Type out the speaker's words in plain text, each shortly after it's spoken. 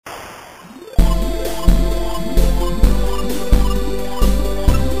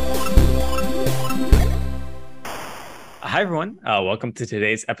Hi, everyone. Welcome to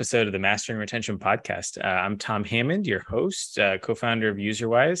today's episode of the Mastering Retention Podcast. I'm Tom Hammond, your host, co-founder of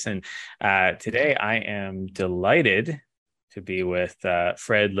UserWise. And today I am delighted to be with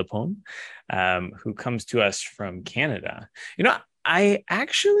Fred Lepome, who comes to us from Canada. I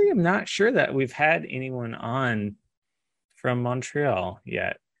actually am not sure that we've had anyone on from Montreal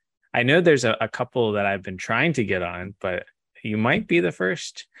yet. I know there's a couple that I've been trying to get on, but you might be the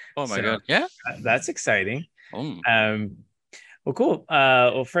first. Oh my So God. Yeah. that's exciting. Oh, Um, well, cool.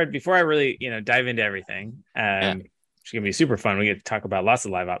 Well, Fred, before I really, dive into everything, yeah. it's gonna be super fun. We get to talk about lots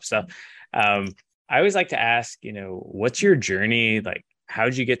of live ops stuff. I always like to ask, what's your journey? Like,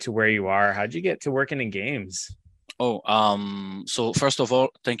 how'd you get to where you are? How'd you get to working in games? So first of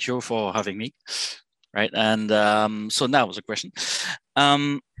all, thank you for having me. Right. And so now the question.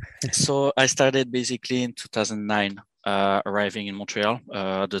 So I started basically in 2009, arriving in Montreal.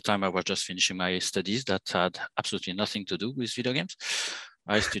 At the time, I was just finishing my studies that had absolutely nothing to do with video games.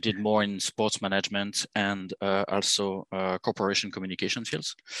 I studied more in sports management and also corporation communication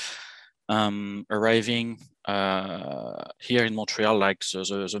fields. Arriving here in Montreal, like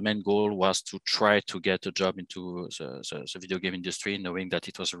the main goal was to try to get a job into the video game industry, knowing that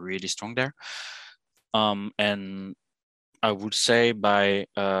it was really strong there. And I would say by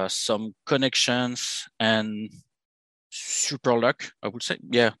some connections and super luck, I would say,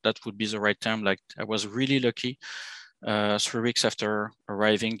 yeah, that would be the right term. Like I was really lucky 3 weeks after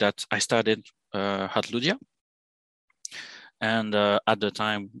arriving that I started at Ludia. And at the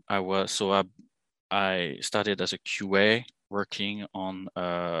time I started as a QA working on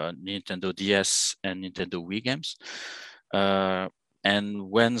Nintendo DS and Nintendo Wii games. And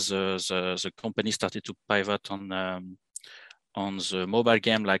when the company started to pivot on the mobile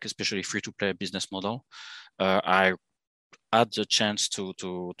game, like especially free-to-play business model, I had the chance to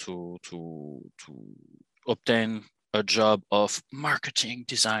obtain a job of marketing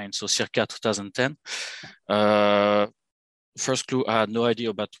design. So circa 2010. First clue, I had no idea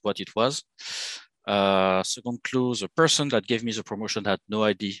about what it was. Second clue, the person that gave me the promotion had no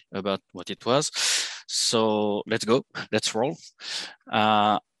idea about what it was. So let's go, let's roll.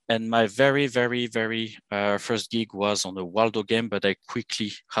 And my very, very, very first gig was on a Waldo game, but I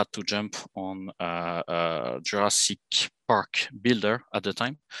quickly had to jump on Jurassic Park Builder at the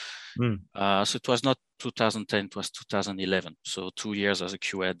time. So it was not 2010, it was 2011. So 2 years as a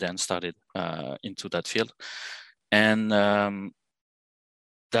QA, then started into that field. And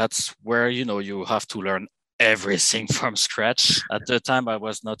that's where, you have to learn everything from scratch. At the time, I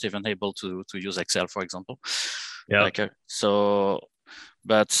was not even able to use Excel, for example. Yeah.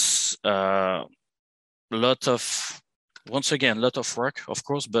 But once again, a lot of work, of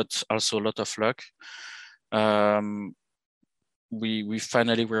course, but also a lot of luck. We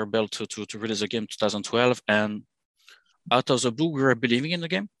finally were able to release the game in 2012, and out of the blue, we were believing in the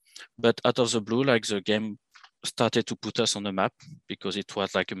game, but out of the blue, like the game started to put us on the map because it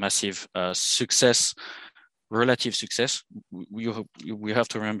was like a massive success, relative success. We have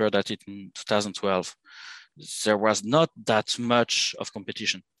to remember that in 2012, there was not that much of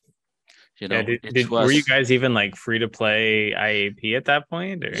competition. Yeah. Were you guys even like free to play IAP at that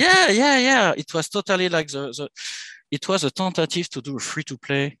point? Or? Yeah. It was totally like it was a tentative to do a free to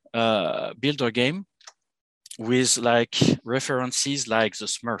play builder game with like references like the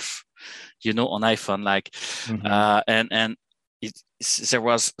Smurf, on iPhone, like, and there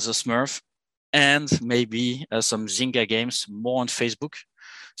was the Smurf and maybe some Zynga games more on Facebook.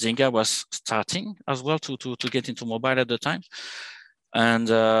 Zynga was starting as well to get into mobile at the time. And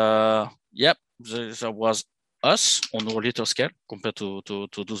there was us on a little scale compared to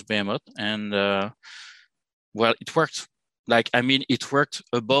those behemoth. And well, it worked. It worked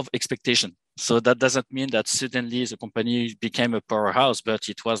above expectation. So that doesn't mean that suddenly the company became a powerhouse, but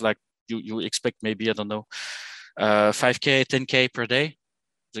it was like you expect maybe, I don't know, 5K, 10K per day,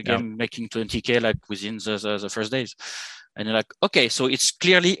 the game making 20K like within the first days. And you're like, okay, so it's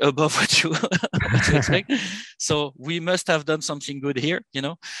clearly above what you expect. So we must have done something good here,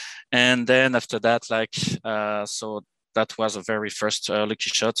 And then after that, so that was a very first lucky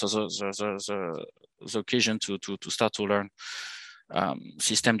shot. So the occasion to start to learn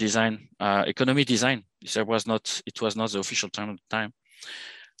system design, economy design. It was not the official term at the time,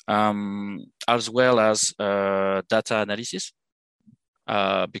 as well as data analysis.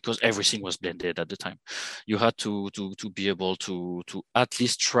 Because everything was blended at the time, you had to be able to at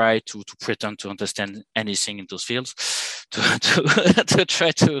least try to pretend to understand anything in those fields to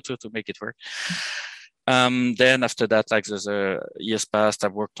try to make it work. Then after that, like the years passed, I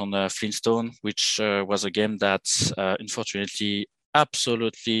worked on Flintstone, which was a game that unfortunately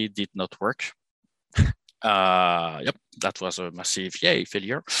absolutely did not work. Yep, that was a massive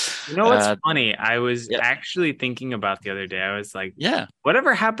failure. You know what's funny? I was Yeah, actually thinking about the other day. I was like, yeah,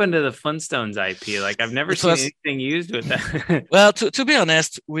 whatever happened to the Flintstones IP? Like, I've never it seen was. anything used with that. Well, to be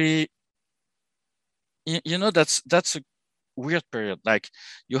honest, that's a weird period. Like,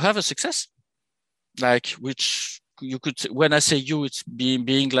 you have a success, like which you could, when I say you, it's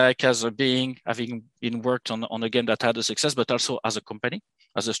being like as a being having been worked on a game that had a success, but also as a company,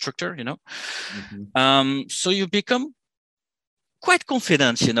 as a structure, Mhm. so you become quite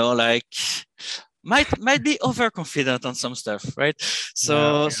confident, like might be overconfident on some stuff, right?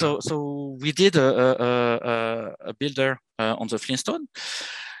 Yeah, So we did a builder on the Flintstone,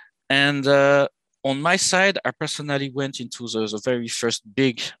 and on my side, I personally went into the very first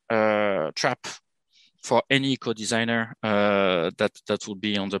big trap for any co-designer that would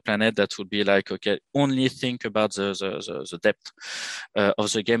be on the planet. That would be like, okay, only think about the depth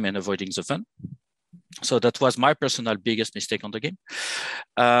of the game and avoiding the fun. So that was my personal biggest mistake on the game.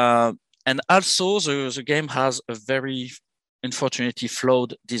 And also the game has a very unfortunately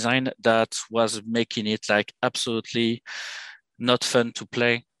flawed design that was making it like absolutely not fun to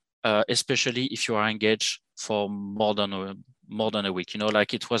play, especially if you are engaged for more than a week.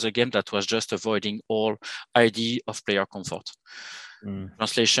 Like it was a game that was just avoiding all idea of player comfort. Mm.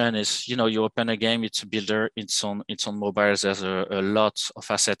 Translation is, you open a game, it's a builder, it's on mobile. There's a lot of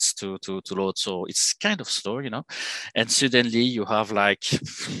assets to load, so it's kind of slow, and suddenly you have like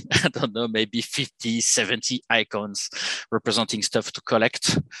I don't know, maybe 50, 70 icons representing stuff to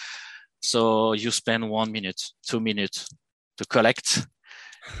collect. So you spend 1 minute, 2 minutes to collect,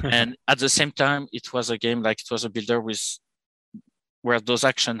 and at the same time, it was a game, like it was a builder where those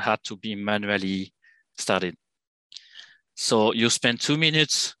actions had to be manually started. So you spend 2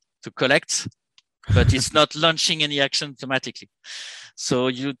 minutes to collect, but it's not launching any action automatically. So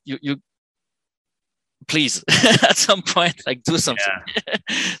you please at some point like do something. Yeah.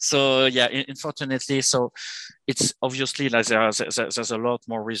 So yeah, unfortunately, so it's obviously like there's a lot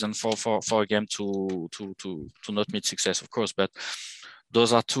more reason for a game to not meet success, of course, but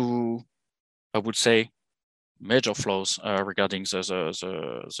those are two, I would say, major flaws regarding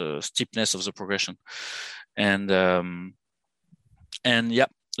the steepness of the progression, and yeah,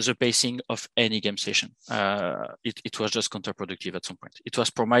 the pacing of any game session. It was just counterproductive at some point. It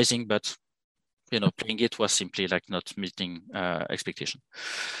was promising, but playing it was simply like not meeting expectation.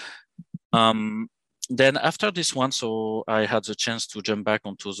 Then after this one, so I had the chance to jump back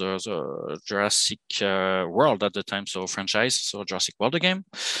onto the Jurassic World at the time, so franchise, so Jurassic World, the game,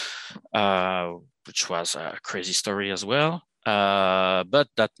 which was a crazy story as well, but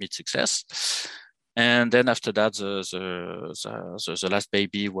that made success. And then after that, the last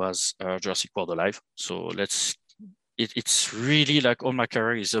baby was Jurassic World Alive. So it's really like all my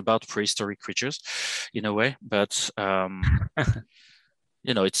career is about prehistoric creatures in a way, but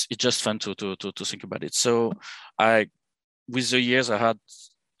it's just fun to think about it. So with the years, I had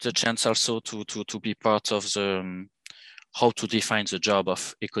the chance also to be part of the how to define the job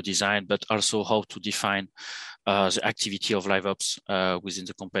of eco design, but also how to define the activity of live ops within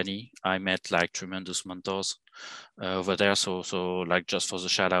the company. I met like tremendous mentors over there. So like just for the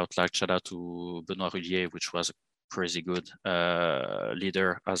shout out to Benoit Rullier, which was a crazy good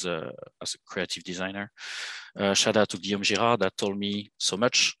leader as a creative designer. Shout out to Guillaume Girard that told me so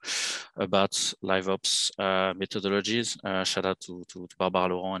much about live ops methodologies. Shout out to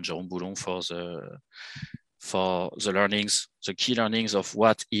Barbara Laurent and Jérôme Boulon for the learnings, the key learnings of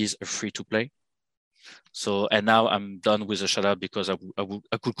what is a free to play. So, and now I'm done with the shout out because I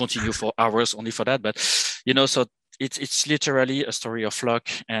could continue for hours only for that. But, so it's literally a story of luck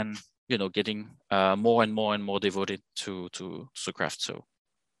and, getting more and more devoted to the craft. So,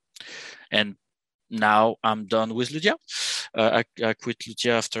 and now I'm done with Ludia. I quit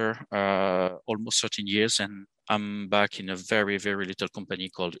Ludia after almost 13 years, and I'm back in a very, very little company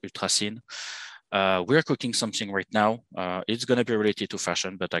called Ultracine. We're cooking something right now. It's going to be related to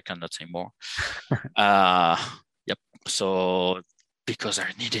fashion, but I cannot say more. Yep. So because I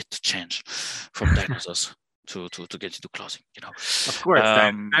needed to change from dinosaurs to get into clothing, Of course,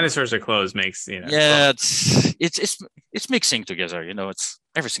 dinosaurs are clothes makes Yeah, it's mixing together. It's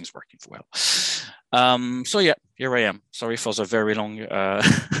everything's working well. So yeah, here I am. Sorry for the very long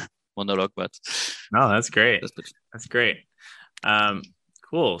monologue, but no, that's great. That's great.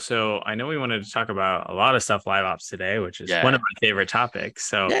 Cool. So I know we wanted to talk about a lot of stuff live ops today, which is one of my favorite topics.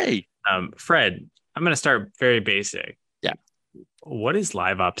 So, yay. Fred, I'm going to start very basic. Yeah. What does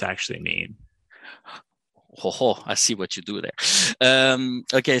live ops actually mean? I see what you do there.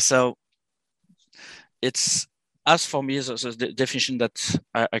 Okay, so it's as for me, the definition that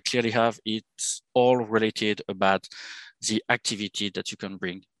I clearly have, it's all related about the activity that you can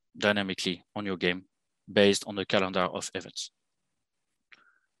bring dynamically on your game based on the calendar of events.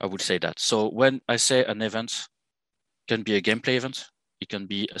 I would say that. So when I say an event, it can be a gameplay event, it can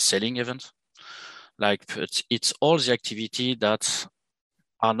be a selling event. Like it's all the activity that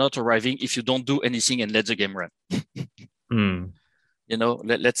are not arriving if you don't do anything and let the game run. You know,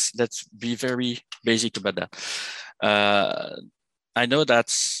 let's be very basic about that. I know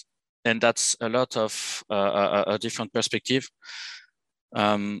that's a lot of a different perspective.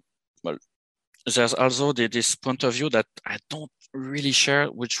 Well, there's also this point of view that I don't really share,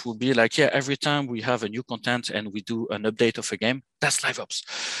 which would be like, yeah, every time we have a new content and we do an update of a game, that's live ops.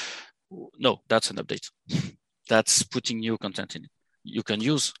 No, that's an update. That's putting new content in it. You can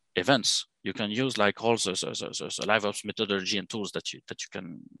use events. You can use like all the live ops methodology and tools that you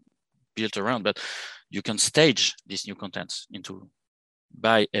can build around, but you can stage these new contents into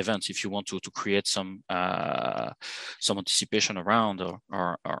by events if you want to create some anticipation around or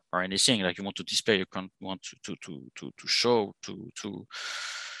anything like you want to display. You can want to show to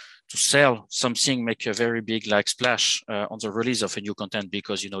sell something, make a very big like splash on the release of a new content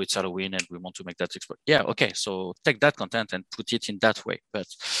because you know it's Halloween and we want to make that explode. Yeah, okay, so take that content and put it in that way. But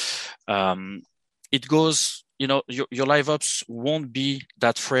it goes, you know, your live ops won't be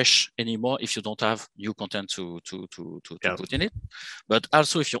that fresh anymore if you don't have new content to put in it. But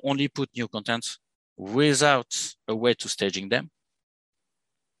also if you only put new content without a way to staging them,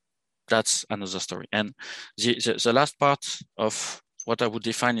 that's another story. And the last part of what I would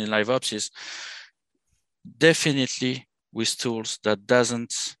define in live ops is definitely with tools that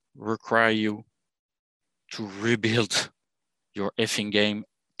doesn't require you to rebuild your effing game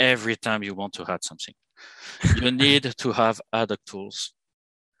every time you want to add something. You need to have ad hoc tools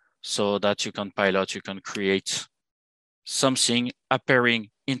so that you can pilot, you can create something appearing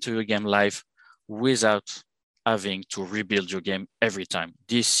into your game live without having to rebuild your game every time.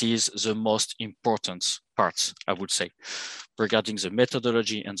 This is the most important part, I would say, regarding the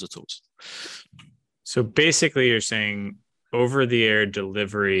methodology and the tools. So basically you're saying over-the-air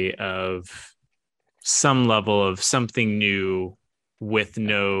delivery of some level of something new with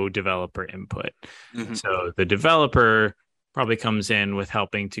no developer input. Mm-hmm. So the developer probably comes in with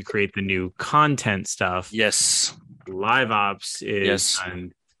helping to create the new content stuff. Yes. Live ops is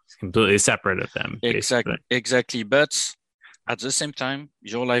completely separate of them. Exactly. But at the same time,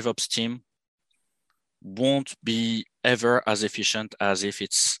 your live ops team won't be ever as efficient as if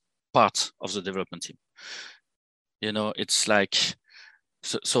it's part of the development team. You know, it's like,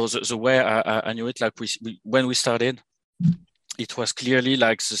 so the way I knew it, like when we started, it was clearly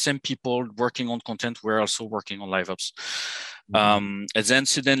like the same people working on content were also working on live ops. Mm-hmm. And then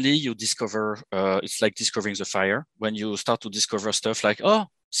suddenly you discover, it's like discovering the fire when you start to discover stuff like, oh,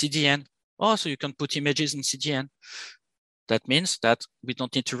 CDN. Oh, so you can put images in CDN. That means that we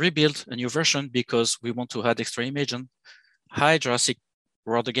don't need to rebuild a new version because we want to add extra image on. Hi, Jurassic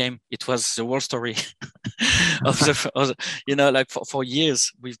World the game. It was the whole story of the, you know, like for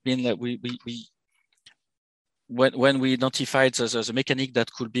years we've been like when we notified the mechanic that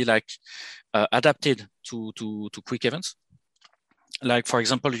could be like adapted to quick events. Like for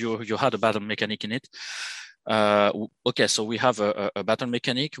example, you had a battle mechanic in it. Okay, so we have a battle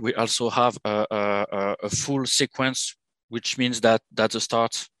mechanic. We also have a full sequence, which means that that's the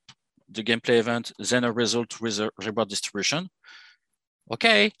start, the gameplay event, then a result with a reward distribution.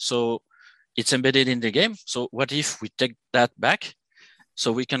 Okay, so it's embedded in the game. So what if we take that back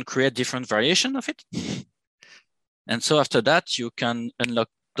so we can create different variation of it? And so after that, you can unlock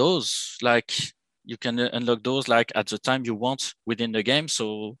those, like you can unlock those like at the time you want within the game.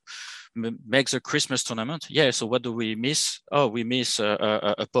 So make the Christmas tournament. Yeah, so what do we miss? Oh, we miss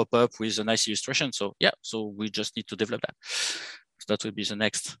a pop-up with a nice illustration. So yeah, so we just need to develop that. So that would be the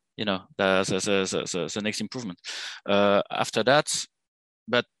next, you know, the next improvement. After that,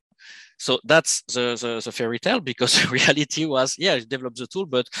 but so that's the fairy tale, because reality was, yeah, develop the tool,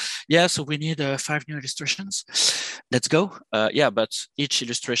 but yeah, so we need 5 new illustrations. Let's go. Yeah, but each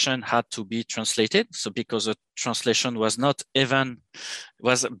illustration had to be translated. So because the translation was not even,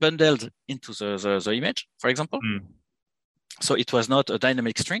 was bundled into the image, for example. So it was not a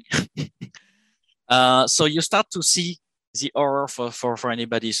dynamic string. So you start to see the horror for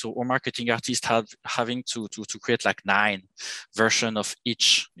anybody. So our marketing artists having to create like 9 versions of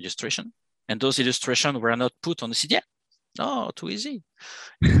each illustration. And those illustrations were not put on the CDN. No, too easy.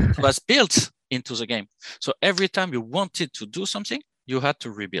 It was built into the game. So every time you wanted to do something, you had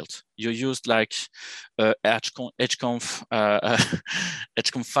to rebuild. You used like HConf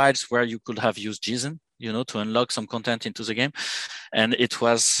files where you could have used JSON to unlock some content into the game. And it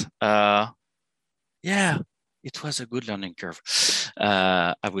was, it was a good learning curve,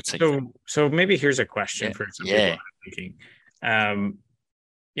 I would say. So maybe here's a question for some people thinking,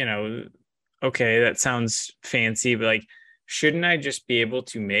 okay, that sounds fancy, but like, shouldn't I just be able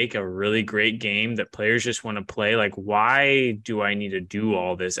to make a really great game that players just want to play? Like, why do I need to do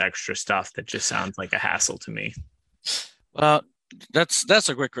all this extra stuff that just sounds like a hassle to me? Well, that's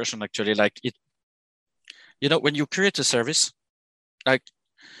a great question, actually. Like when you create a service, like,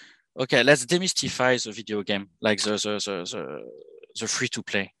 okay, let's demystify the video game, like the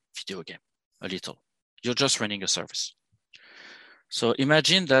free-to-play video game a little. You're just running a service. So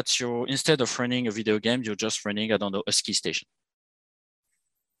imagine that instead of running a video game, you're just running, I don't know, a ski station.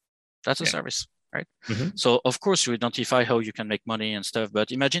 That's a service, right? Mm-hmm. So of course you identify how you can make money and stuff,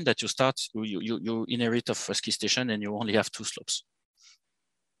 but imagine that you inherit of a ski station and you only have 2 slopes.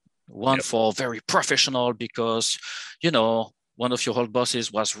 One for very professional because, one of your old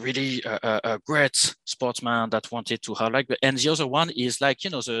bosses was really a great sportsman that wanted to have and the other one is like,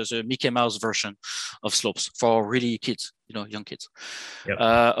 the Mickey Mouse version of slopes for really kids, young kids. Yep.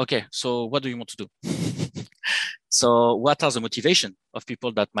 Okay, so what do you want to do? So what are the motivation of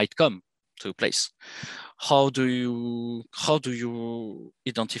people that might come to a place? How do you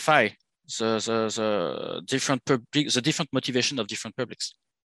identify the different motivation of different publics?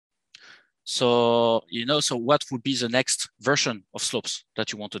 So, so what would be the next version of slopes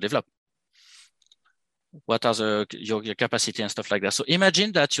that you want to develop? What are your capacity and stuff like that? So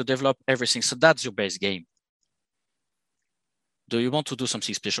imagine that you develop everything. So that's your base game. Do you want to do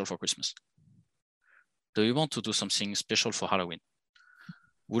something special for Christmas? Do you want to do something special for Halloween?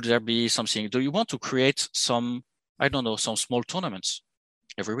 Would there be something? Do you want to create some small tournaments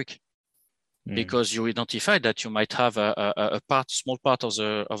every week? Because you identify that you might have a small part of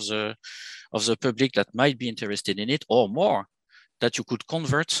the public that might be interested in it, or more, that you could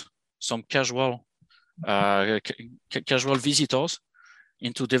convert some casual visitors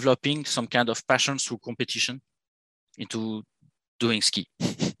into developing some kind of passion through competition into doing ski.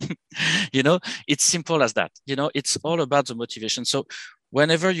 It's simple as that. It's all about the motivation. So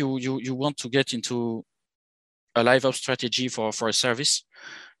whenever you want to get into a live ops strategy for a service,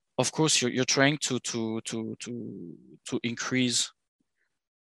 of course, you're trying to increase,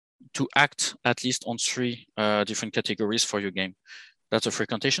 to act at least on 3 different categories for your game. That's a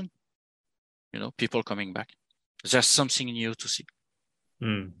frequentation, people coming back. There's something new to see,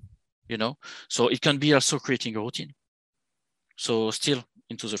 So it can be also creating a routine. So still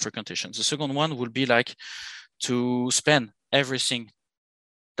into the frequentation. The second one would be like to spend everything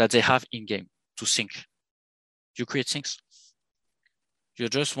that they have in game to sync. You create things. You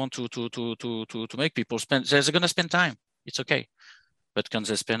just want to make people spend. They're going to spend time. It's okay, but can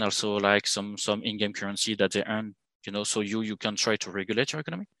they spend also like some in-game currency that they earn? So you can try to regulate your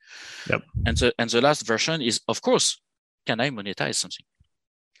economy. Yep. And the last version is, of course, can I monetize something?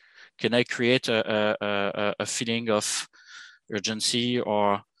 Can I create a feeling of urgency,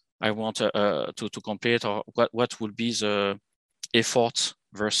 or I want to compete, or what would be the effort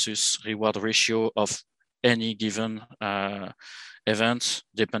versus reward ratio of any given event,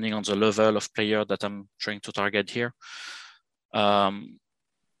 depending on the level of player that I'm trying to target here. The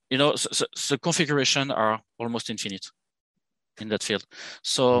configuration are almost infinite in that field.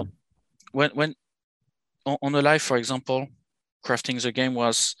 So when on a live, for example, crafting the game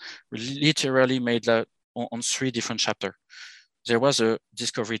was literally made on 3 different chapters. There was a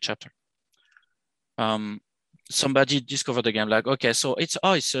discovery chapter. Somebody discovered the game, like, okay, so it's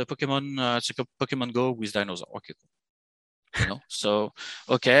a Pokemon, it's a Pokemon Go with dinosaurs. Okay, cool. So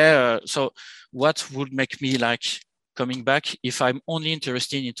okay, so what would make me like coming back if I'm only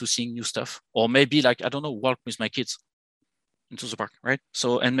interested into seeing new stuff, or maybe like, I don't know, walk with my kids into the park, right?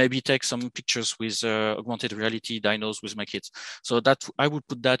 So, and maybe take some pictures with augmented reality dinos with my kids. So that I would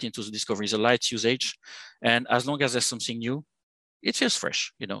put that into the discovery, the light usage, and as long as there's something new, it feels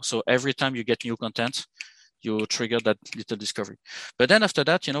fresh, So every time you get new content, you trigger that little discovery. But then after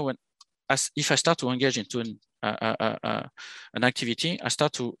that, if I start to engage into an activity, I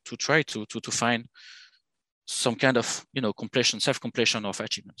start to try to find some kind of completion, self-completion of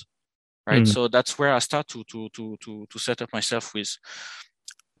achievement, right? So that's where I start to set up myself with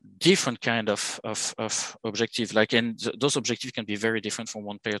different kind of objective, like, and those objectives can be very different from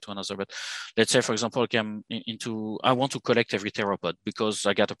one player to another. But let's say, for example, I want to collect every theropod because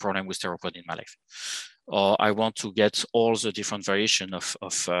I got a problem with theropod in my life, or I want to get all the different variation of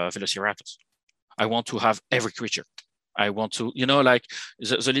velociraptors. I want to have every creature. I want to, like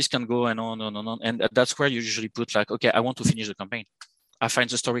the list can go and on and on and on. And that's where you usually put like, okay, I want to finish the campaign. I find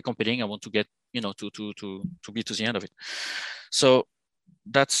the story compelling. I want to get, to be to the end of it. So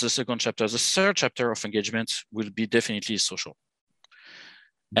that's the second chapter. The third chapter of engagement will be definitely social.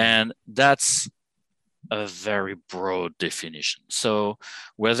 And that's a very broad definition. So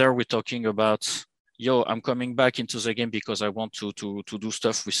whether we're talking about, I'm coming back into the game because I want to do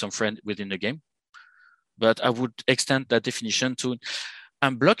stuff with some friend within the game, but I would extend that definition to,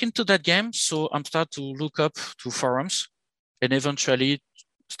 I'm blocked into that game, so I'm start to look up to forums and eventually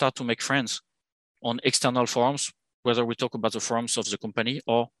start to make friends on external forums, whether we talk about the forums of the company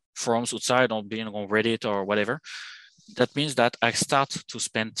or forums outside or being on Reddit or whatever. That means that I start to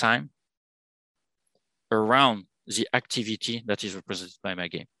spend time around the activity that is represented by my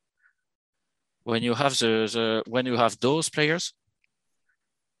game. When you have when you have those players,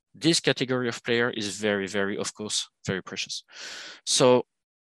 this category of player is very, very, of course, very precious. So,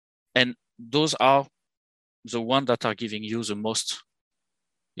 and those are the ones that are giving you the most,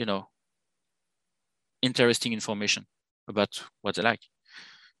 interesting information about what they like.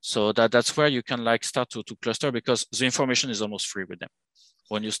 So that's where you can start to cluster, because the information is almost free with them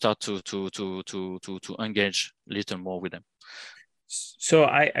when you start to engage a little more with them. So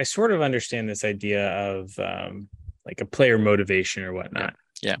I sort of understand this idea of like a player motivation or whatnot.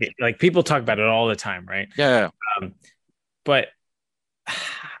 Yeah. Like people talk about it all the time, right? Yeah. But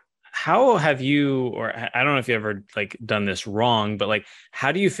how have you, or I don't know if you ever done this wrong, but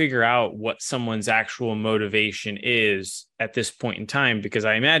how do you figure out what someone's actual motivation is at this point in time? Because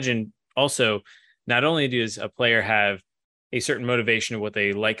I imagine also not only does a player have a certain motivation of what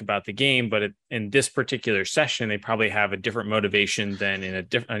they like about the game, but in this particular session, they probably have a different motivation than in a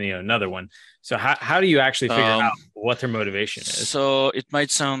different, another one. So how do you actually figure out what their motivation is? So it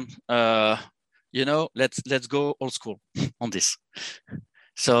might sound, let's go old school on this.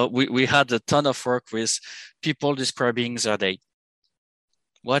 So we had a ton of work with people describing their day.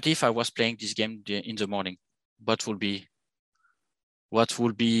 What if I was playing this game in the morning? What will be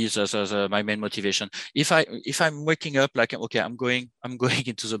my main motivation? If I'm waking up okay, I'm going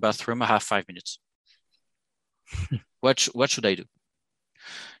into the bathroom, I have 5 minutes. What should I do?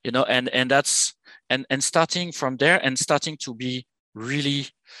 And that's and starting from there and starting to be really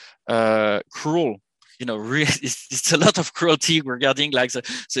cruel. Really, it's a lot of cruelty regarding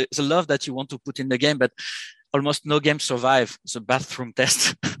the love that you want to put in the game, but almost no games survive the bathroom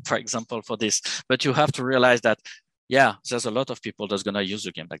test, for example, for this. But you have to realize that, there's a lot of people that's going to use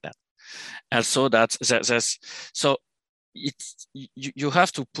the game like that. And so you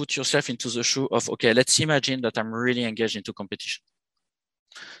have to put yourself into the shoe of, okay, let's imagine that I'm really engaged into competition.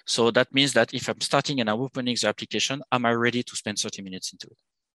 So that means that if I'm starting and I'm opening the application, am I ready to spend 30 minutes into it?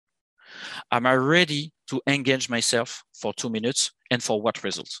 Am I ready to engage myself for 2 minutes, and for what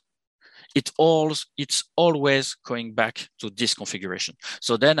results? It's always going back to this configuration.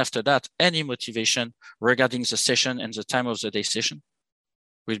 So then after that, any motivation regarding the session and the time of the day session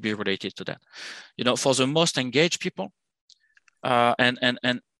will be related to that. For the most engaged people,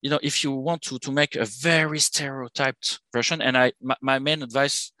 if you want to make a very stereotyped version, and my main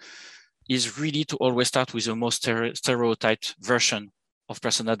advice is really to always start with the most stereotyped version of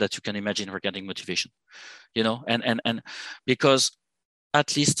persona that you can imagine regarding motivation, and because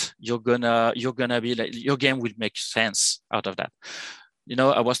at least you're gonna be your game will make sense out of that.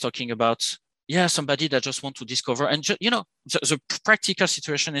 I was talking about somebody that just want to discover, and the practical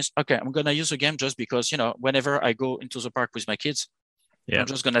situation is, okay, I'm gonna use a game just because whenever I go into the park with my kids, I'm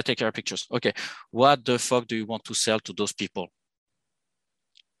just gonna take their pictures. Okay, what the fuck do you want to sell to those people?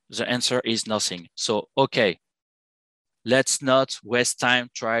 The answer is nothing. So okay, let's not waste time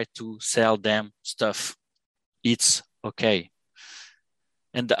try to sell them stuff. It's okay.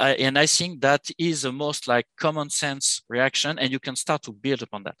 And I think that is the most common sense reaction, and you can start to build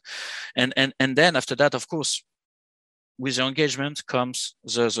upon that. And then after that, of course, with the engagement comes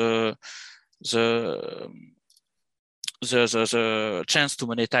the chance to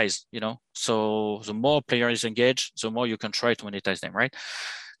monetize, So the more players engaged, the more you can try to monetize them, right?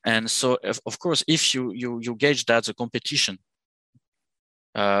 And so, of course, if you gauge that the competition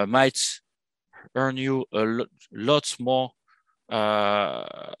might earn you lots more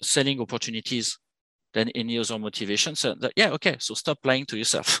selling opportunities than any other motivation. So okay, so stop lying to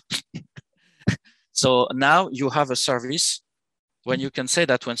yourself. So now you have a service when you can say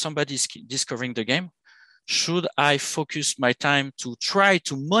that when somebody is discovering the game, should I focus my time to try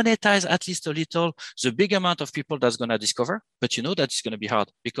to monetize at least a little the big amount of people that's going to discover? But that it's going to be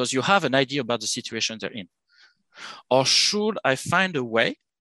hard because you have an idea about the situation they're in. Or should I find a way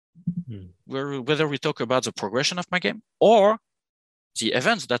whether we talk about the progression of my game or the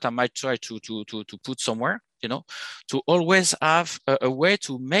events that I might try to put somewhere to always have a way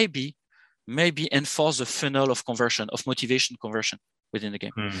to maybe enforce the funnel of conversion, of motivation conversion within the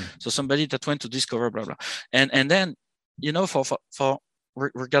game. So somebody that went to discover blah blah, and then for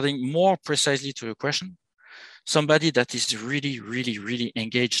regarding more precisely to your question, somebody that is really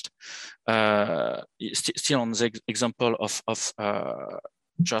engaged, still on the example of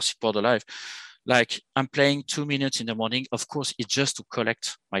Jurassic World Alive, like I'm playing 2 minutes in the morning. Of course, it's just to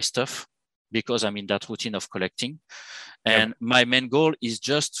collect my stuff because I'm in that routine of collecting. And my main goal is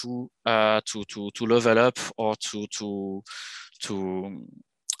just to level up or to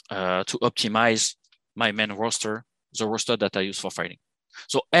optimize my main roster, the roster that I use for fighting.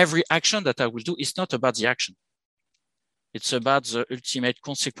 So every action that I will do is not about the action. It's about the ultimate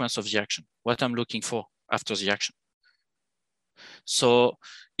consequence of the action, what I'm looking for after the action. So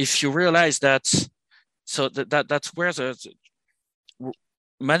if you realize that, so that's where the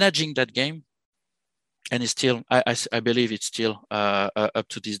managing that game, and it's still, I believe it's still up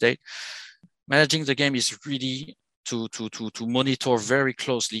to this day, managing the game is really to monitor very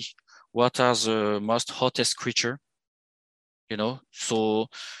closely what are the most hottest creature, so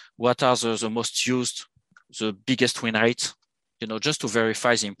what are the most used, the biggest win rate, just to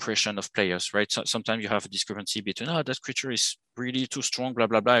verify the impression of players, right? So sometimes you have a discrepancy between, that creature is really too strong, blah,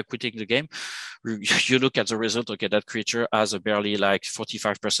 blah, blah, quitting the game. You look at the result, okay, that creature has a barely like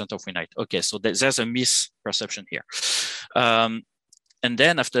 45% of win rate. Okay, so there's a misperception here. And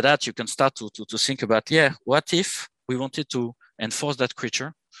then after that, you can start to think about, what if we wanted to enforce that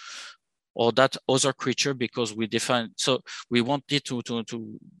creature or that other creature because we define, so we want it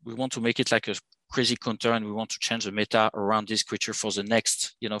we want to make it like a crazy counter and we want to change the meta around this creature for the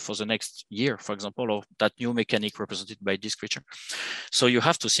next, for the next year, for example, or that new mechanic represented by this creature. So you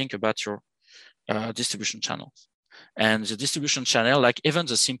have to think about your distribution channel. And the distribution channel, like even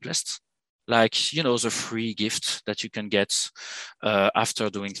the simplest, like, the free gift that you can get after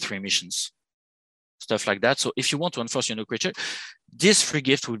doing 3 missions, stuff like that. So if you want to enforce your new creature, this free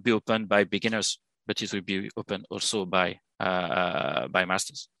gift will be opened by beginners, but it will be opened also by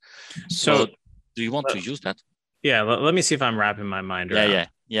masters. So do you want to use that? Yeah, let me see if I'm wrapping my mind around.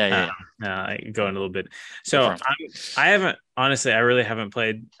 Going a little bit. So I really haven't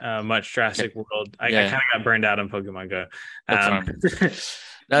played much Jurassic World. I kind of got burned out on Pokemon Go.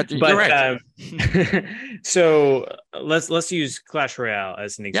 You're right. So let's use Clash Royale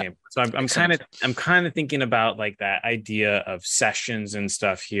as an example. So I'm kind of thinking about like that idea of sessions and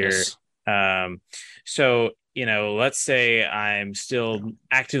stuff here. Yes. So let's say I'm still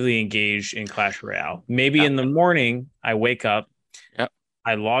actively engaged in Clash Royale. Maybe in the morning I wake up,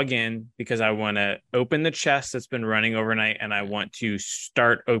 I log in because I want to open the chest that's been running overnight and I want to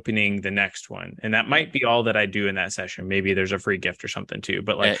start opening the next one. And that might be all that I do in that session. Maybe there's a free gift or something too,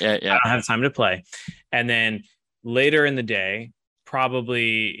 but I don't have time to play. And then later in the day,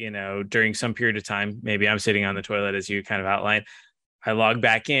 probably, during some period of time, maybe I'm sitting on the toilet as you kind of outlined, I log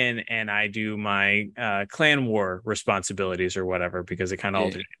back in and I do my clan war responsibilities or whatever, because it kind of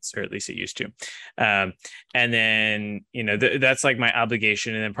alternates, or at least it used to. And then, that's like my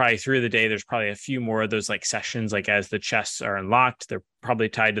obligation. And then probably through the day, there's probably a few more of those like sessions, like as the chests are unlocked, they're probably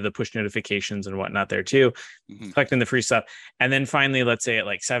tied to the push notifications and whatnot there too, collecting the free stuff. And then finally, let's say at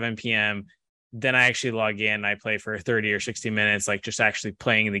like 7 p.m., then I actually log in, I play for 30 or 60 minutes, like just actually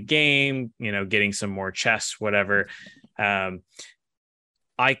playing the game, getting some more chests, whatever.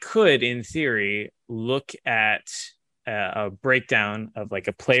 I could, in theory, look at a breakdown of like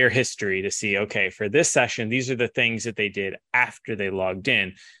a player history to see, okay, for this session, these are the things that they did after they logged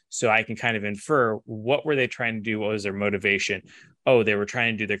in. So I can kind of infer, what were they trying to do? What was their motivation? Oh, they were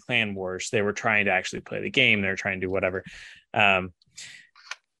trying to do their clan wars. They were trying to actually play the game. They're trying to do whatever. Am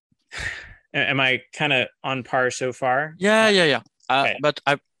I kind of on par so far? Yeah. Okay. But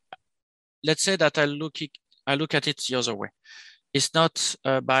let's say that I look at it the other way. It's not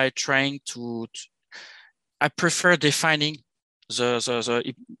by trying to. I prefer defining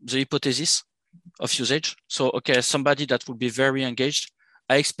the hypothesis of usage. So, okay, somebody that would be very engaged,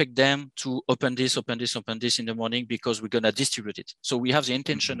 I expect them to open this in the morning because we're gonna distribute it. So we have the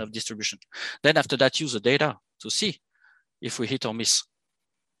intention of distribution. Then after that, use the data to see if we hit or miss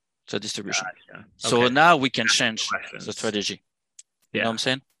the distribution. Gotcha. So now we can change the strategy. You know what I'm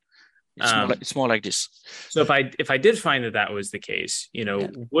saying? It's more like this. So if I did find that was the case,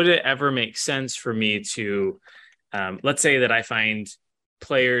 would it ever make sense for me to, let's say that I find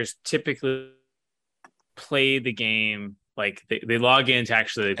players typically play the game, like they log in to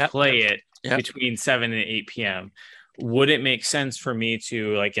actually play it between 7 and 8 p.m. would it make sense for me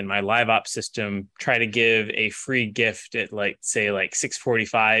to, like, in my live ops system, try to give a free gift at, like, say, like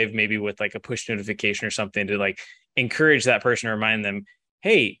 6:45, maybe with like a push notification or something to like encourage that person to remind them,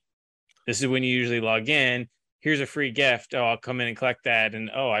 hey, this is when you usually log in. Here's a free gift. Oh, I'll come in and collect that.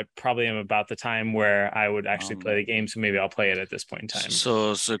 And oh, I probably am about the time where I would actually play the game. So maybe I'll play it at this point in time.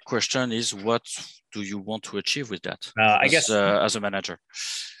 So the question is, what do you want to achieve with that? I guess as a manager.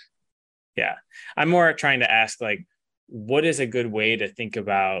 Yeah. I'm more trying to ask, like, what is a good way to think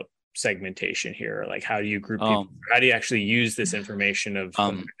about segmentation here? Like, how do you group people? How do you actually use this information of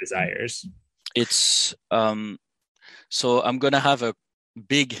desires? It's so I'm gonna have a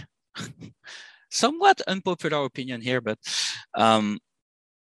big, somewhat unpopular opinion here, but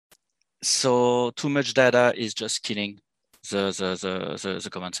so too much data is just killing the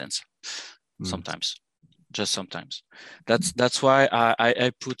common sense. Sometimes, just sometimes. That's why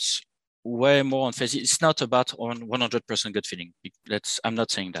I put way more emphasis. It's not about on 100% gut feeling. I'm not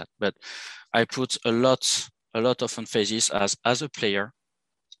saying that, but I put a lot of emphasis as a player.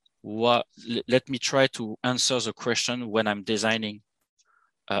 Let me try to answer the question when I'm designing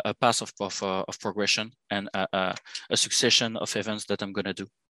a path of progression and a succession of events that I'm gonna do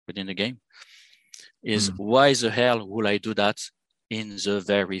within the game. Is why the hell will I do that in the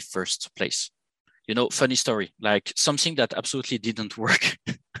very first place? You know, funny story, like something that absolutely didn't work.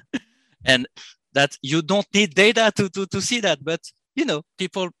 And that you don't need data to see that, but you know,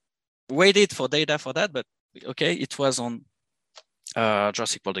 people waited for data for that. But okay, it was on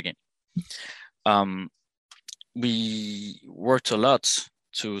Jurassic World again. We worked a lot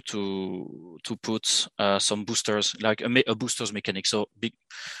to put some boosters, like a boosters mechanic. So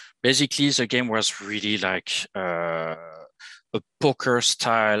basically, the game was really like a poker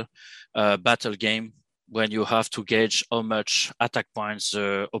style battle game, when you have to gauge how much attack points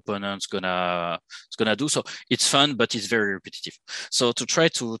the opponent's gonna do. So it's fun, but it's very repetitive. So to try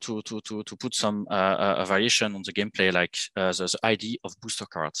to put some variation on the gameplay, like the idea of booster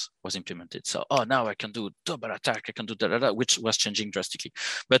cards was implemented. So now I can do double attack, I can do that, which was changing drastically.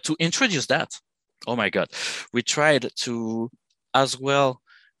 But to introduce that, oh my god, we tried to as well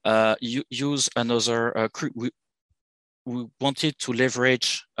use another we wanted to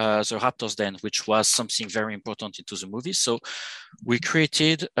leverage the Raptor's Den, which was something very important into the movie. So we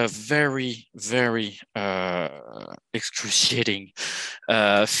created a very, very excruciating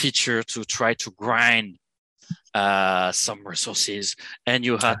feature to try to grind some resources. And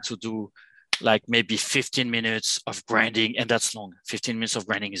you had to do like maybe 15 minutes of grinding, and that's long. 15 minutes of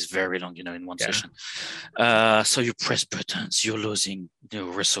grinding is very long, you know, in one session. So you press buttons, you're losing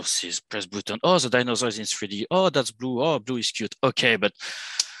resources, press button. Oh, the dinosaur is in 3D. Oh, that's blue. Oh, blue is cute. Okay, but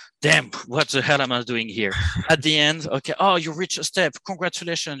damn, what the hell am I doing here? At the end, okay, oh, you reach a step.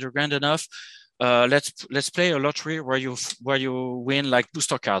 Congratulations, you're grand enough. Let's play a lottery where you win like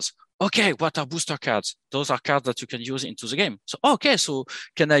booster cards. Okay, what are booster cards? Those are cards that you can use into the game. So, okay, so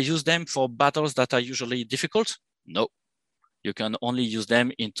can I use them for battles that are usually difficult? No, you can only use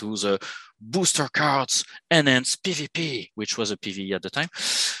them into the booster cards enhanced PvP, which was a PvE at the time.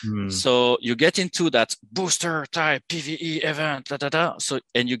 So you get into that booster type PvE event, So,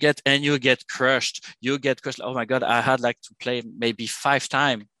 and you get crushed. You get crushed. Oh my God, I had like to play maybe 5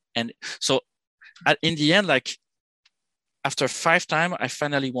 times. And so in the end, like, after 5 times, I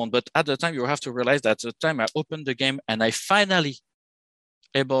finally won. But at the time, you have to realize that the time I opened the game and I finally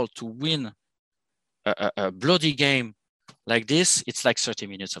able to win a bloody game like this, it's like 30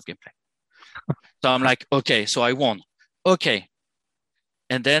 minutes of gameplay. So I'm like, okay, so I won. Okay.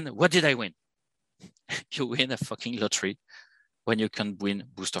 And then what did I win? You win a fucking lottery when you can win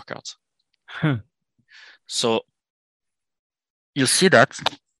booster cards. So you see that,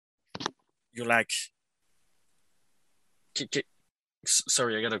 you're like,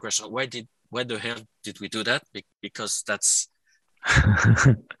 sorry, I got a question. Why the hell did we do that? Because that's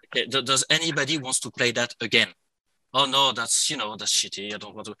okay, does anybody wants to play that again? Oh no, that's shitty. I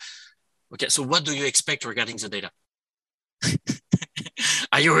don't want to. Okay, so what do you expect regarding the data?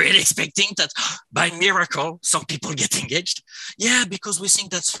 Are you really expecting that by miracle some people get engaged? Yeah, because we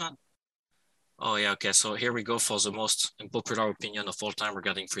think that's fun. Oh yeah, okay. So here we go for the most unpopular opinion of all time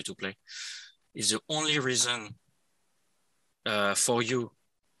regarding free-to-play. Is the only reason for you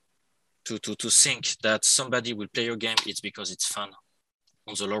to think that somebody will play your game, it's because it's fun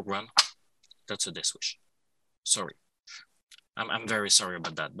on the long run. That's a death wish. Sorry. I'm very sorry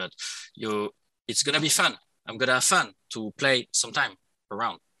about that, but it's gonna be fun. I'm gonna have fun to play sometime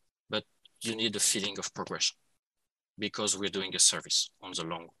around, but you need a feeling of progression because we're doing a service on the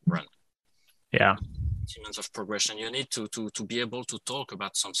long run. Yeah. Elements of progression. You need to be able to talk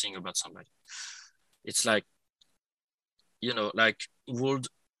about something about somebody. It's like like would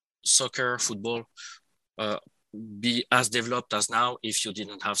soccer, football be as developed as now if you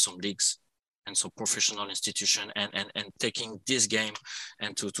didn't have some leagues and some professional institution and taking this game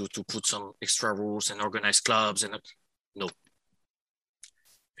and to put some extra rules and organize clubs and no.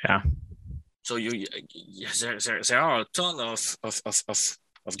 Yeah. So there are a ton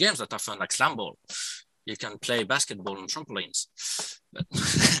of games that are fun, like slam ball. You can play basketball on trampolines, but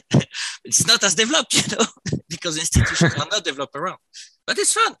it's not as developed, because institutions are not developed around. But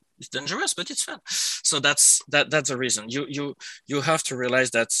it's fun. It's dangerous, but it's fun. So that's the reason. You have to realize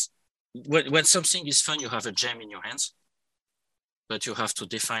that when something is fun, you have a gem in your hands, but you have to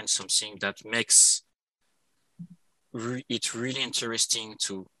define something that makes it really interesting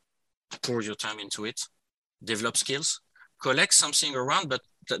to pour your time into it, develop skills, collect something around, but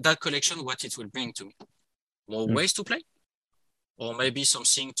that collection, what it will bring to me, more ways to play, or maybe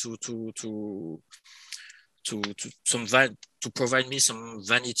something to provide me some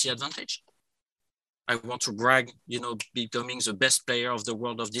vanity advantage. I want to brag, becoming the best player of the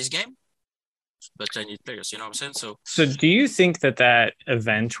world of this game, but I need players, you know what I'm saying? So do you think that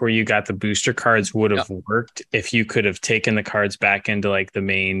event where you got the booster cards would have worked if you could have taken the cards back into like the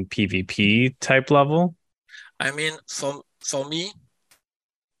main PvP type level? I mean, for me,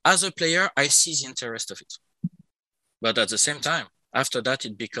 as a player, I see the interest of it. But at the same time, after that,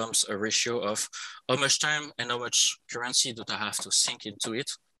 it becomes a ratio of how much time and how much currency do I have to sink into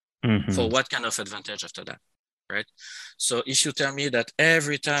it for what kind of advantage after that, right? So if you tell me that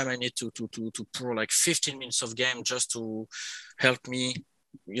every time I need to pour like 15 minutes of game just to help me,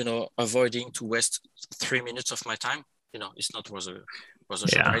 avoiding to waste 3 minutes of my time, it's not worth a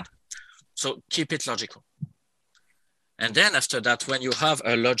shot, right? So keep it logical. And then after that, when you have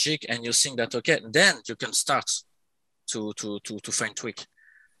a logic and you think that, okay, then you can start to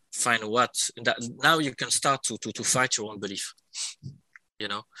find what that now you can start to fight your own belief,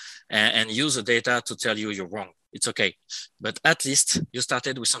 and use the data to tell you you're wrong. It's okay. But at least you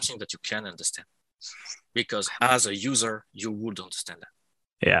started with something that you can understand, because as a user, you would understand that.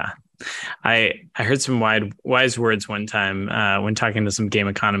 Yeah. I heard some wise words one time when talking to some game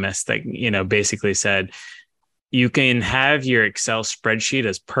economists that, basically said, you can have your Excel spreadsheet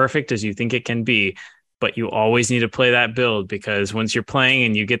as perfect as you think it can be, but you always need to play that build, because once you're playing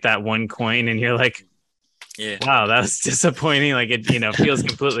and you get that one coin and you're like, wow, that was disappointing. Like it, feels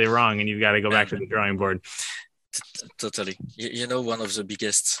completely wrong, and you've got to go back to the drawing board. Totally. One of the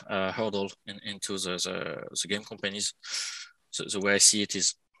biggest hurdle into the game companies, so the way I see it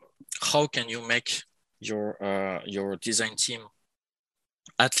is, how can you make your design team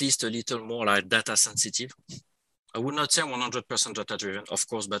at least a little more like data sensitive? I would not say 100% data driven, of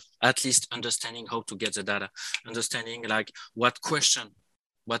course, but at least understanding how to get the data, understanding like what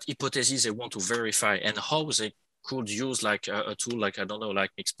hypotheses they want to verify, and how they could use like a tool like, I don't know,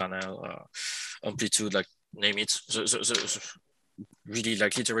 like Mixpanel, Amplitude, like name it. Really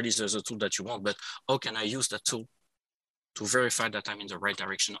like literally there's a tool that you want, but how can I use that tool to verify that I'm in the right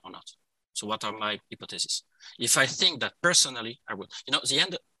direction or not? So what are my hypotheses? If I think that personally, I will, at the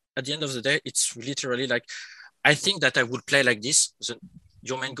end of the day, it's literally like, I think that I would play like this.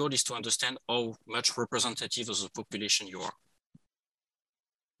 Your main goal is to understand how much representative of the population you are.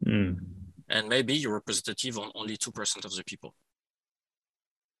 And maybe you're representative on only 2% of the people.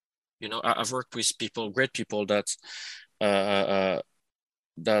 I've worked with great people that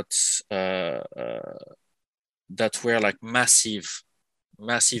were like massive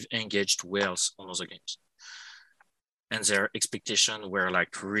engaged whales on other games. And their expectations were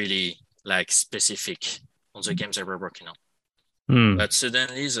like really like specific on the games they were working on. But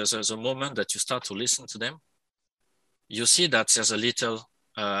suddenly there's a moment that you start to listen to them. You see that there's a little,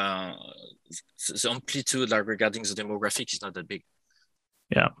 the amplitude like regarding the demographic is not that big.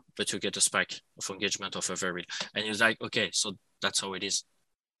 Yeah. But you get a spike of engagement of a very, and you're like, okay, so that's how it is.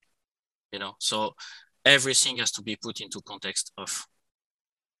 So everything has to be put into context of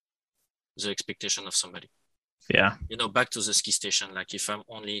the expectation of somebody. Yeah. Back to the ski station, like if I'm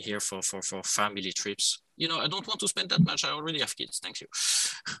only here for family trips, I don't want to spend that much. I already have kids. Thank you.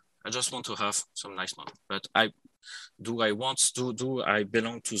 I just want to have some nice money. But I belong to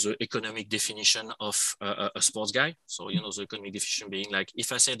the economic definition of a sports guy? So, the economic definition being like,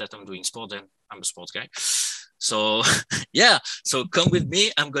 if I say that I'm doing sport, then I'm a sports guy. So yeah, so come with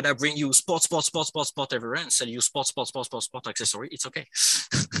me. I'm going to bring you sport everywhere and sell you sport accessory. It's okay.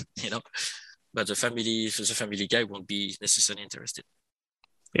 But the family guy won't be necessarily interested.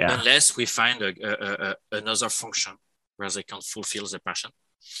 Yeah. Unless we find another function where they can fulfill their passion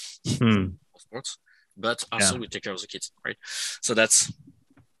of sports, but also we take care of the kids, right? So that's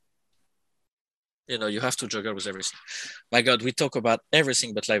you have to juggle with everything. My God, we talk about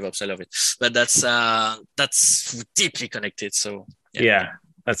everything but live ops. I love it, but that's deeply connected. So yeah,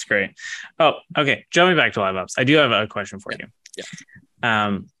 that's great. Oh, okay. Jumping back to live ops, I do have a question for you.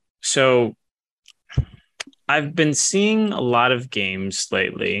 Yeah. So I've been seeing a lot of games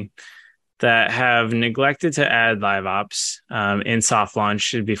lately that have neglected to add live ops in soft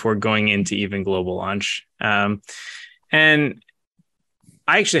launch before going into even global launch. And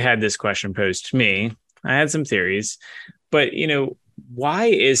I actually had this question posed to me. I had some theories, but why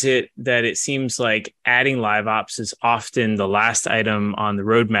is it that it seems like adding live ops is often the last item on the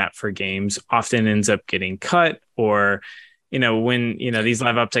roadmap for games, often ends up getting cut, or when these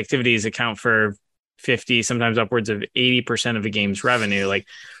live ops activities account for 50, sometimes upwards of 80% of the game's revenue? Like,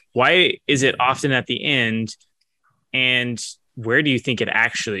 why is it often at the end, and where do you think it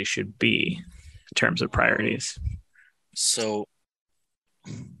actually should be in terms of priorities? So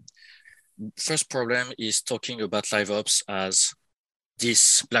first problem is talking about live ops as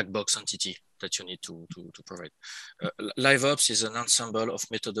this black box entity that you need to provide. Live ops is an ensemble of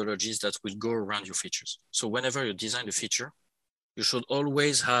methodologies that will go around your features. So whenever you design a feature, you should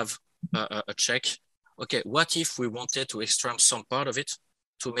always have a check. Okay, what if we wanted to extract some part of it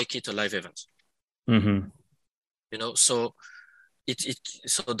to make it a live event? Mm-hmm. So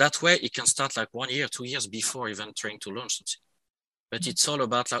so that way it can start like 1 year, 2 years before even trying to launch something. But it's all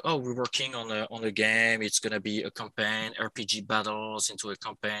about like, oh, we're working on a game. It's gonna be a campaign, RPG battles into a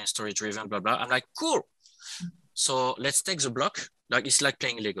campaign, story driven, blah blah. I'm like, cool. So let's take the block. Like it's like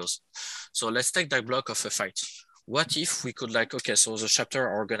playing Legos. So let's take that block of a fight. What if we could like, okay, so the chapter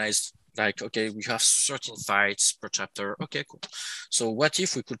are organized like, okay, we have 13 fights per chapter. Okay, cool. So what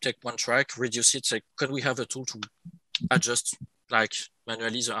if we could take one track, reduce it? Like, could we have a tool to adjust like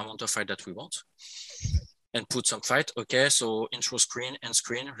manually the amount of fight that we want? And put some fight. Okay, so intro screen, end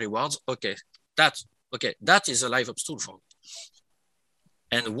screen, rewards. Okay, that is a live ops tool for me.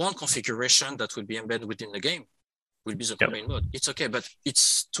 And one configuration that will be embedded within the game will be the campaign mode. It's okay, but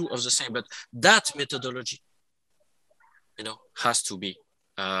it's two of the same. But that methodology, has to be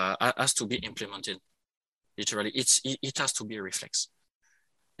implemented. Literally, it has to be a reflex.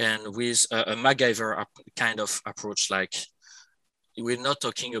 And with a MacGyver kind of approach, like, we're not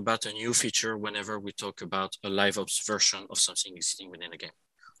talking about a new feature whenever we talk about a live ops version of something existing within a game.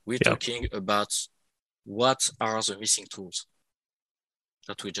 We're talking about what are the missing tools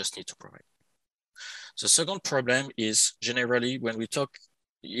that we just need to provide. The second problem is generally when we talk,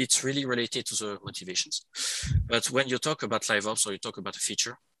 it's really related to the motivations. But when you talk about live ops or you talk about a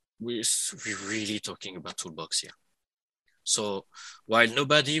feature, we're really talking about toolbox here. So while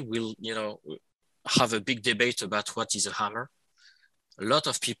nobody will, have a big debate about what is a hammer, a lot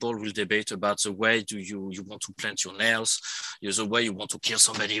of people will debate about the way you want to plant your nails, the way you want to kill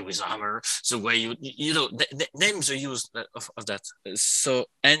somebody with a hammer, the way name the use of that. So,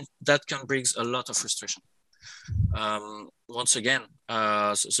 and that can bring a lot of frustration. Once again,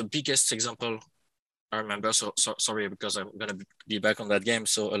 the biggest example I remember, sorry, because I'm going to be back on that game.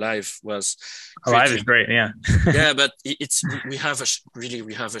 So Alive was Alive is great. Yeah. Yeah, but we have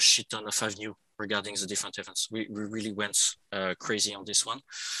a shit ton of avenue regarding the different events. We really went crazy on this one.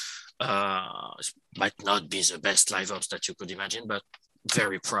 It might not be the best live ops that you could imagine, but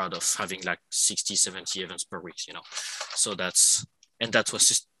very proud of having like 60, 70 events per week, So that was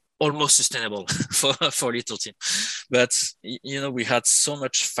just almost sustainable for little team. But, we had so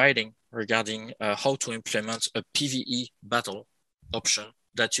much fighting regarding how to implement a PvE battle option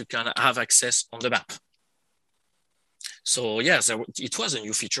that you can have access on the map. So yes, it was a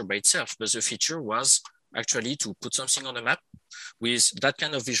new feature by itself, but the feature was actually to put something on the map with that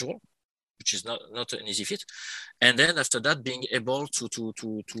kind of visual, which is not an easy feat. And then after that, being able to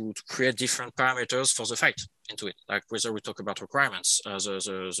create different parameters for the fight into it, like whether we talk about requirements,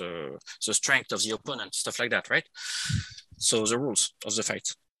 the strength of the opponent, stuff like that, right? So the rules of the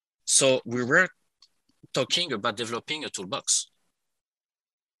fight. So we were talking about developing a toolbox.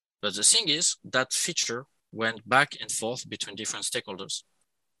 But the thing is that feature went back and forth between different stakeholders.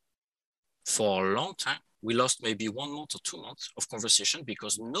 For a long time, we lost maybe 1 month or 2 months of conversation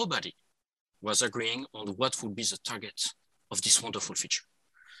because nobody was agreeing on what would be the target of this wonderful feature.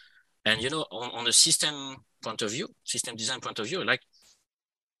 And, on a system point of view, system design point of view, like,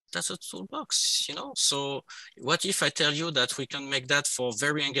 that's a toolbox, So what if I tell you that we can make that for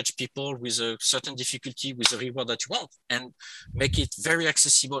very engaged people with a certain difficulty with the reward that you want, and make it very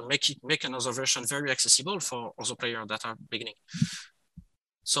accessible, make another version very accessible for other players that are beginning.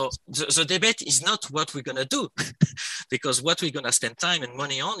 So the debate is not what we're gonna do, because what we're gonna spend time and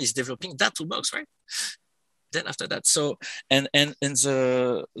money on is developing that toolbox, right? Then after that, so and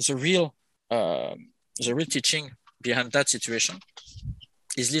the real the real teaching behind that situation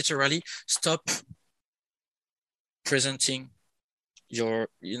is literally stop presenting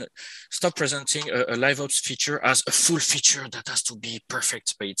stop presenting a LiveOps feature as a full feature that has to be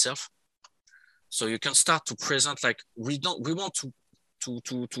perfect by itself. So you can start to present like we want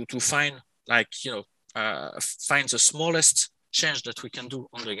to find like find the smallest change that we can do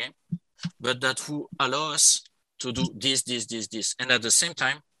on the game, but that will allow us to do this, and at the same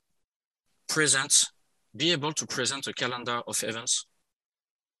time be able to present a calendar of events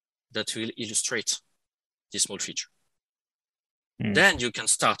that will illustrate this small feature. Then you can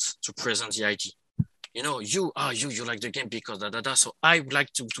start to present the idea. You like the game because so I would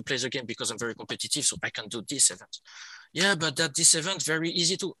like to play the game because I'm very competitive, so I can do this event. Yeah, but this event very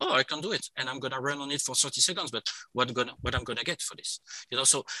easy to, I can do it and I'm gonna run on it for 30 seconds, but what I'm gonna get for this?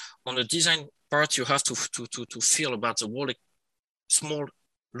 So on the design part, you have to feel about the whole small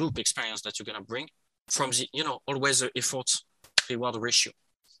loop experience that you're gonna bring from the, always the effort reward ratio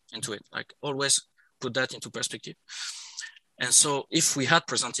into it. Like always put that into perspective. And so if we had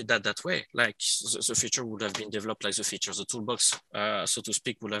presented that way, like the feature would have been developed like the toolbox, so to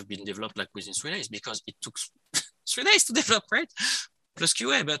speak, would have been developed like within 3 days, because it took 3 days to develop, right? Plus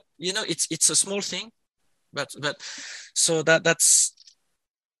QA, but it's a small thing, but so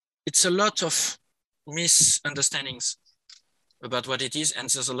it's a lot of misunderstandings about what it is, and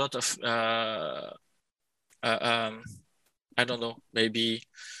there's a lot of I don't know, maybe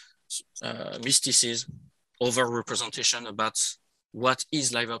mysticism, over-representation about what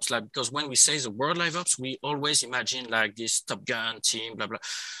is LiveOps Lab. Because when we say the word LiveOps, we always imagine like this Top Gun team, blah, blah.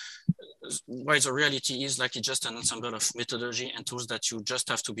 While the reality is like it's just an ensemble of methodology and tools that you just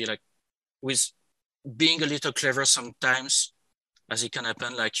have to be like, with being a little clever sometimes, as it can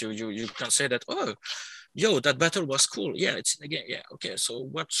happen, like you can say that, that battle was cool. Yeah, it's in the game. Yeah, okay. So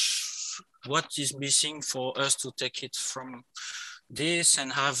what is missing for us to take it from this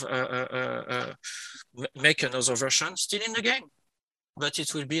and have make another version still in the game, but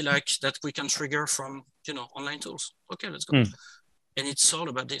it will be like that we can trigger from online tools. Okay, let's go. And it's all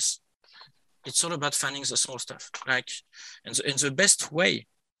about this. It's all about finding the small stuff. Like, and the best way,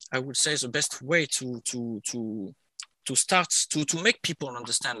 I would say, the best way to start to make people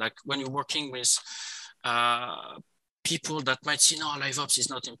understand, like when you're working with people that might see, no, LiveOps is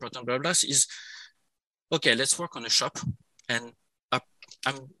not important, blah, blah, is, okay, let's work on a shop and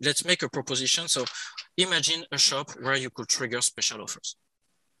let's make a proposition. So imagine a shop where you could trigger special offers.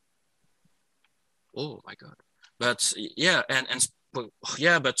 Oh my God. But yeah,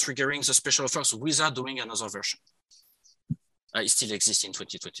 but triggering the special offers without doing another version. It still exists in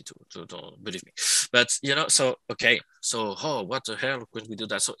 2022, so don't believe me. But so okay, so what the hell could we do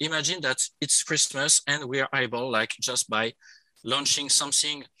that? So imagine that it's Christmas and we are able, like, just by launching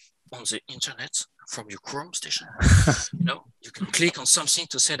something on the internet from your Chrome station, you can click on something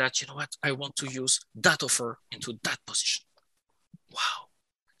to say that, I want to use that offer into that position. Wow,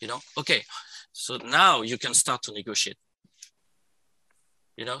 okay. So now you can start to negotiate.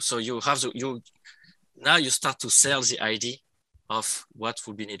 So you have now you start to sell the idea of what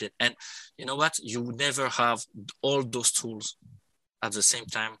would be needed. And you know what? You would never have all those tools at the same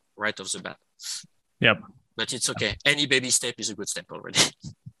time right off the bat. Yep. But it's okay. Any baby step is a good step already.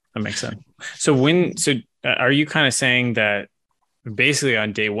 That makes sense. So are you kind of saying that basically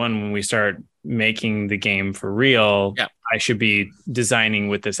on day one, when we start making the game for real, I should be designing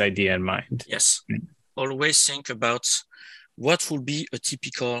with this idea in mind? Yes. Always think about what will be a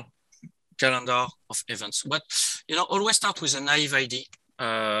typical calendar of events. But, always start with a naive idea.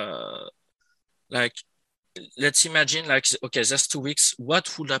 Like, let's imagine, like, okay, there's 2 weeks.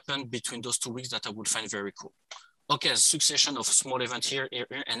 What would happen between those 2 weeks that I would find very cool? Okay, a succession of small events here,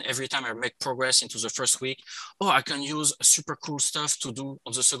 and every time I make progress into the first week, I can use super cool stuff to do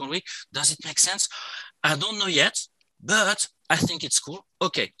on the second week. Does it make sense? I don't know yet, but I think it's cool.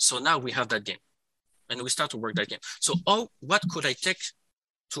 Okay, so now we have that game, and we start to work that game. So what could I take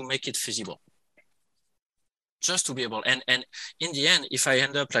to make it feasible? Just to be able, and in the end, if I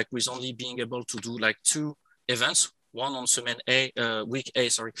end up like with only being able to do like 2 events, one on week A,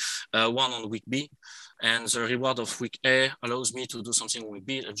 one on week B, and the reward of week A allows me to do something week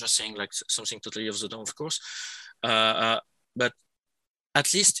B. I'm just saying like something totally off the dome, of course. But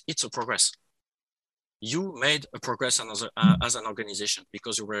at least it's a progress. You made a progress as an organization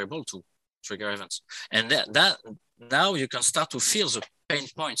because you were able to trigger events. And that now you can start to feel the pain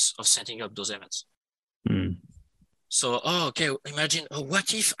points of setting up those events. So, okay, imagine,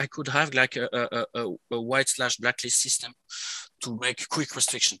 what if I could have like a white/blacklist system to make quick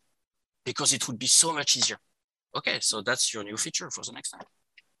restriction, because it would be so much easier. Okay, so that's your new feature for the next time.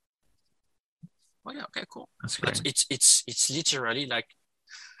 Oh yeah, okay, cool. That's But great. it's literally like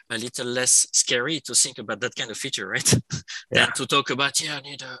a little less scary to think about that kind of feature, right? Yeah. Than to talk about, I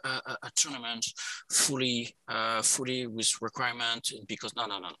need a tournament fully with requirement, because no.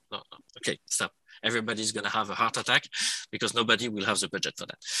 Okay, stop. Everybody's gonna have a heart attack because nobody will have the budget for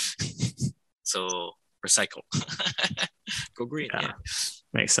that. So recycle, go green. Yeah.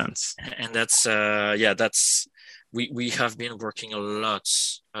 Makes sense. And that's we have been working a lot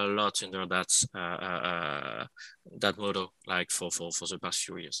under that motto, like for the past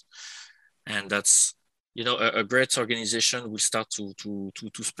few years. And that's, a great organization will start to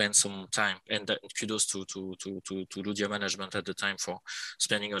spend some time, and kudos to Ludia management at the time for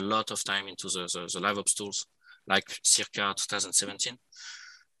spending a lot of time into the live ops tools, like circa 2017,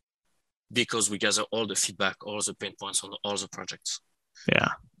 because we gather all the feedback, all the pain points on all the projects.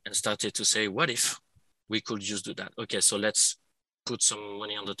 Yeah. And started to say, what if we could just do that? Okay, so let's put some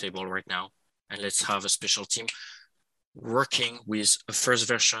money on the table right now, and let's have a special team working with a first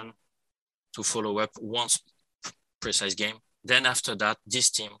version to follow up one precise game. Then after that, this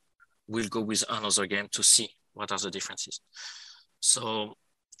team will go with another game to see what are the differences. So,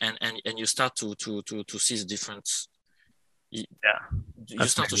 and you start to see the difference. Yeah. You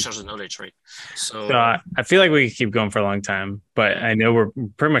start to share the knowledge, right? So I feel like we could keep going for a long time, but I know we're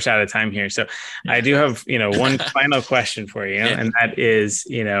pretty much out of time here. So I do have, one final question for you, and that is,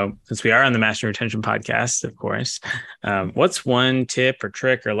 since we are on the Master Retention podcast, of course, what's one tip or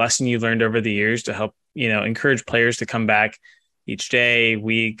trick or lesson you learned over the years to help, encourage players to come back each day,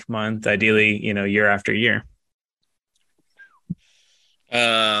 week, month, ideally, year after year?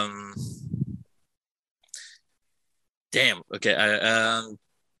 Damn. Okay.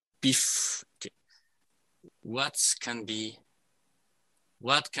 Okay. What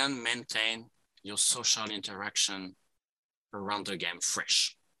can maintain your social interaction around the game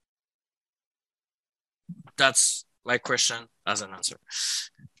fresh? That's my question as an answer.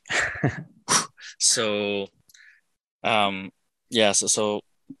 So, so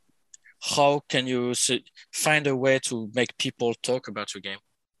how can you find a way to make people talk about your game?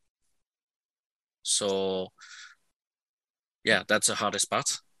 So, yeah, that's the hardest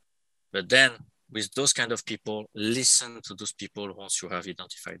part. But then with those kind of people, listen to those people once you have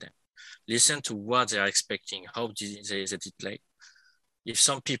identified them. Listen to what they are expecting, how they play. If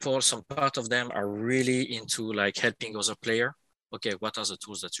some part of them are really into like helping other player, okay, what are the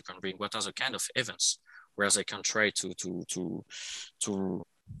tools that you can bring? What are the kind of events where they can try to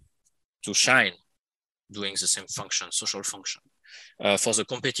shine doing the same function, social function? For the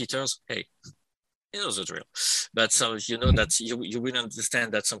competitors, hey, you know the drill. But so that you will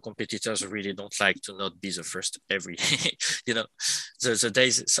understand that some competitors really don't like to not be the first every, the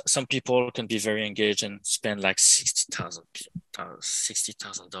days, some people can be very engaged and spend like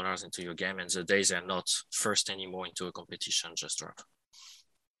 $60,000 into your game, and the days they're not first anymore into a competition just drop.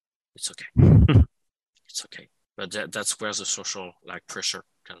 It's okay. It's okay. But that's where the social like pressure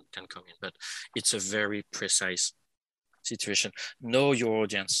can come in. But it's a very precise situation. Know your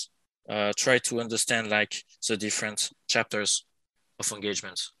audience. Try to understand like the different chapters of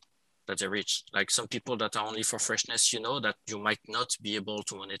engagement that they reach. Like some people that are only for freshness, that you might not be able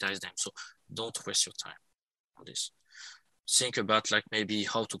to monetize them. So don't waste your time on this. Think about like maybe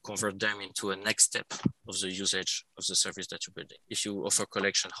how to convert them into a next step of the usage of the service that you're building. If you offer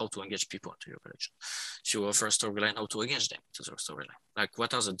collection, how to engage people into your collection. If you offer storyline, how to engage them to the storyline. Like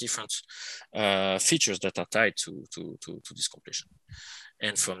what are the different features that are tied to this completion?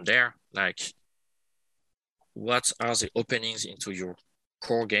 And from there, like what are the openings into your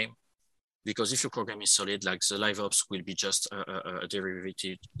core game? Because if your core game is solid, like the live ops will be just a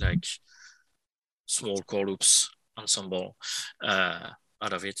derivative, like small core loops ensemble out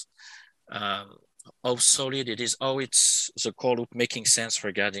of it. How solid it is, how it's the core loop making sense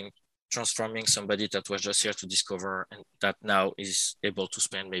regarding transforming somebody that was just here to discover and that now is able to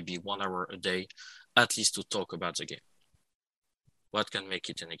spend maybe 1 hour a day at least to talk about the game. What can make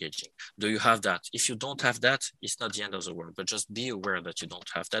it engaging? Do you have that? If you don't have that, it's not the end of the world, but just be aware that you don't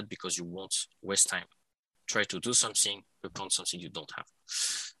have that because you won't waste time. Try to do something upon something you don't have.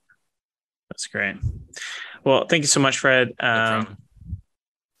 That's great. Well, thank you so much, Fred.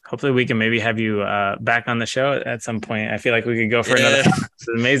 Hopefully we can maybe have you back on the show at some point. I feel like we could go for another. It's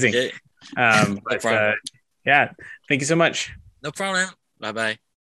amazing. Yeah. Thank you so much. No problem. Bye-bye.